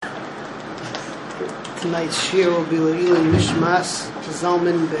Tonight's shir will be Le'ilui Nishmas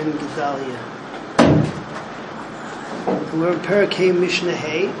Zalman ben Gedalia. We're in Parakeh Mishnah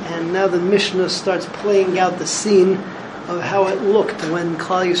Hay, and now the Mishnah starts playing out the scene of how it looked when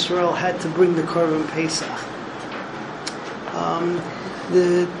Klal Yisrael had to bring the Korban Pesach.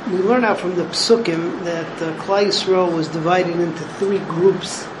 We learn out from the Psukim that Klal Yisrael was divided into three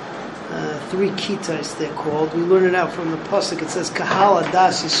groups, three kitas they're called. We learn it out from the Pasuk. It says Kahal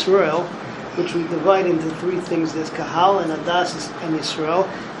Adas Yisrael, which we divide into three things. There's Kahal and Adas and Yisrael.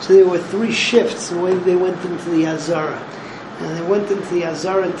 So there were three shifts when they went into the Azara. And they went into the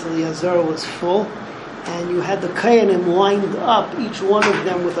Azara until the Azara was full. And you had the Kayanim lined up, each one of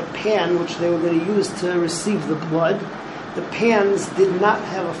them with a pan, which they were going to use to receive the blood. The pans did not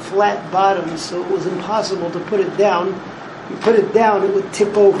have a flat bottom, so it was impossible to put it down. You put it down, it would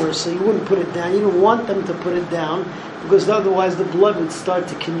tip over, so you wouldn't put it down. You didn't want them to put it down, because otherwise the blood would start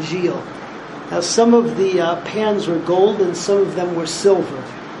to congeal. Now, some of the pans were gold and some of them were silver.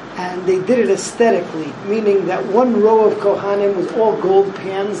 And they did it aesthetically, meaning that one row of Kohanim was all gold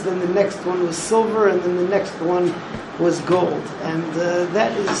pans, then the next one was silver, and then the next one was gold. And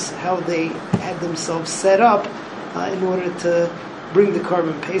that is how they had themselves set up in order to bring the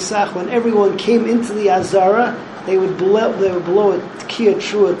Korban Pesach. When everyone came into the Azara, they would blow a Tekiah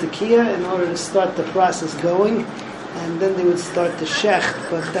Trua Tekiah in order to start the process going. And then they would start the Shecht,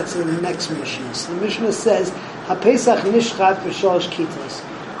 but that's in the next Mishnah. So the Mishnah says, HaPesach nishchat v'shalosh kitos.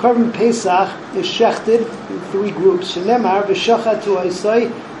 Korban Pesach is shechted in three groups. Shenemar v'shachat tu oisai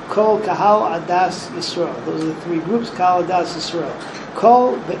kol kahal adas Yisrael. Those are the three groups, kahal adas Yisrael.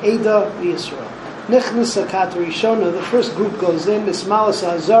 Kol ve'eda v'Yisrael. Nichnas hakat rishona, the first group goes in, Ismalas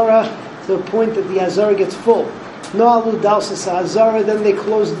Azara, to the point that the Azara gets full. No'alu dalsas Azara, then they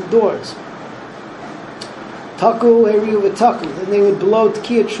close the doors. Taku eriu v'taku, then they would blow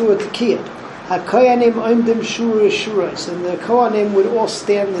Tekiah Trua Tekiah. HaKoyanim oimdim shura shuras, and the Kohanim would all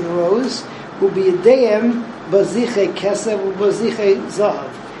stand in rows. Would be Yedayim baziche kesef baziche zahav,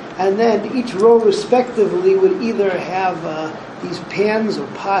 and then each row respectively would either have these pans or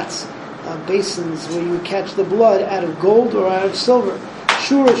pots, basins where you would catch the blood out of gold or out of silver.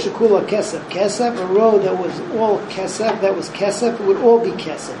 Shura shekula kesef, kesef, a row that was all kesef, it would all be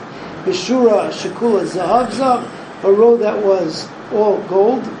kesef. Bishura shekula zahav zahav, a row that was all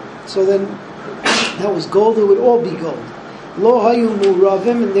gold, so then that was gold, it would all be gold. Lo hayu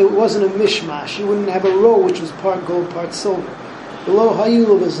muravim, and there wasn't a mishmash. You wouldn't have a row which was part gold, part silver. Lo hayu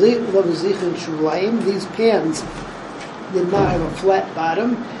lavazichin shulayim, these pans did not have a flat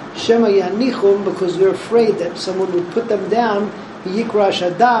bottom. Shema yanichum, because they're afraid that someone would put them down, yikrash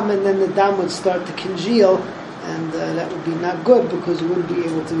adam, and then the dam would start to congeal, and that would be not good because you wouldn't be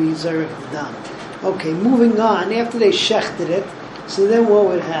able to be zarek the dam. Okay, moving on. After they shechted it, so then what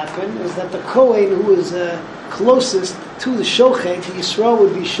would happen is that the Kohen who was closest to the Shochet, the Yisrael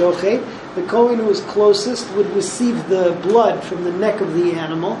would be Shochet, the Kohen who was closest would receive the blood from the neck of the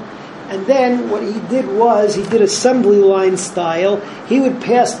animal, and then what he did was, he did assembly line style, he would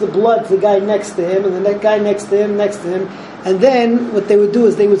pass the blood to the guy next to him, and the guy next to him, and then what they would do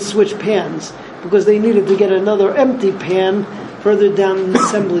is they would switch pans, because they needed to get another empty pan further down the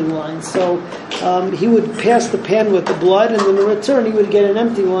assembly line. So he would pass the pan with the blood, and then in return he would get an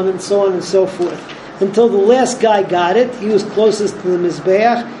empty one, and so on and so forth. Until the last guy got it, he was closest to the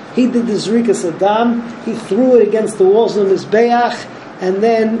Mizbeach, he did the Zrikas Adam, he threw it against the walls of the Mizbeach, and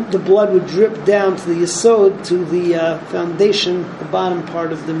then the blood would drip down to the Yesod, to the foundation, the bottom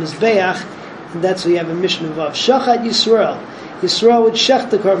part of the Mizbeach, and that's where you have a Mishnah of Shachat Yisrael. Yisrael would shech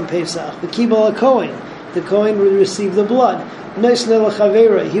the Korban Pesach, the Kibal HaKohen. The Kohen would receive the blood.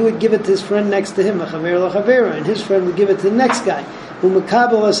 He would give it to his friend next to him, and his friend would give it to the next guy. And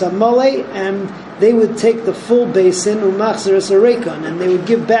they would take the full basin, and they would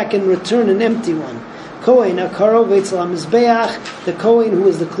give back in return an empty one. Kohen, the Kohen who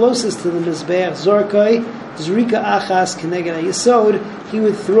was the closest to the Mizbeach, Zorkai, Zrika Achas, Keneged HaYesod, he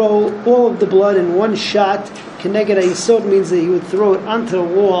would throw all of the blood in one shot. Keneged HaYesod means that he would throw it onto the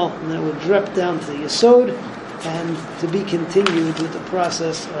wall, and it would drip down to the Yesod, and to be continued with the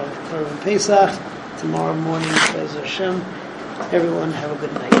process of Korban Pesach tomorrow morning, Be'ez Hashem. Everyone have a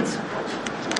good night.